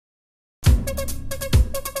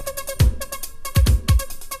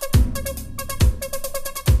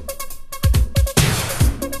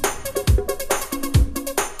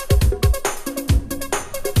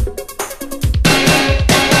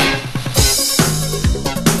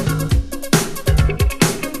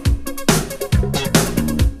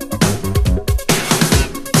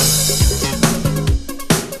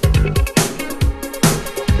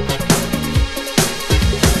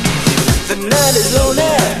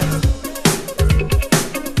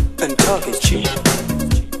talk is cheap.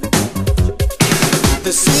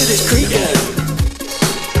 The city's creaking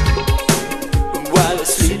while it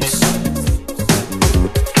sleeps.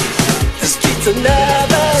 The streets are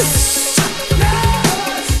nervous,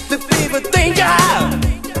 the people think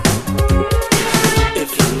if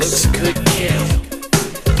your looks could kill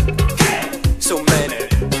so many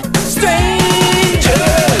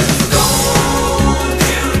strangers. Don't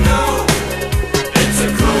you know it's a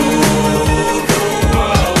cool, cool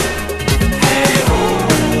world? Hey ho,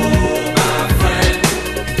 my friend,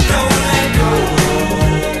 don't let go,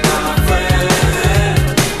 my friend.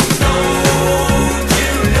 Don't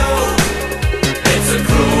you know it's a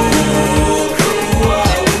cool, cool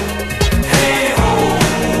world? Hey ho,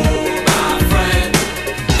 my friend,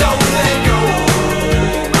 don't let go,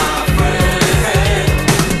 my friend.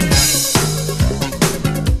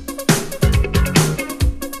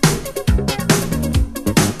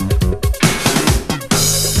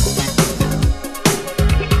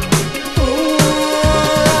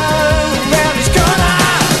 Round this corner,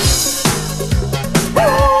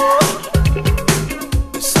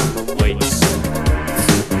 someone waits.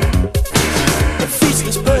 A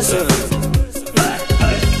faceless person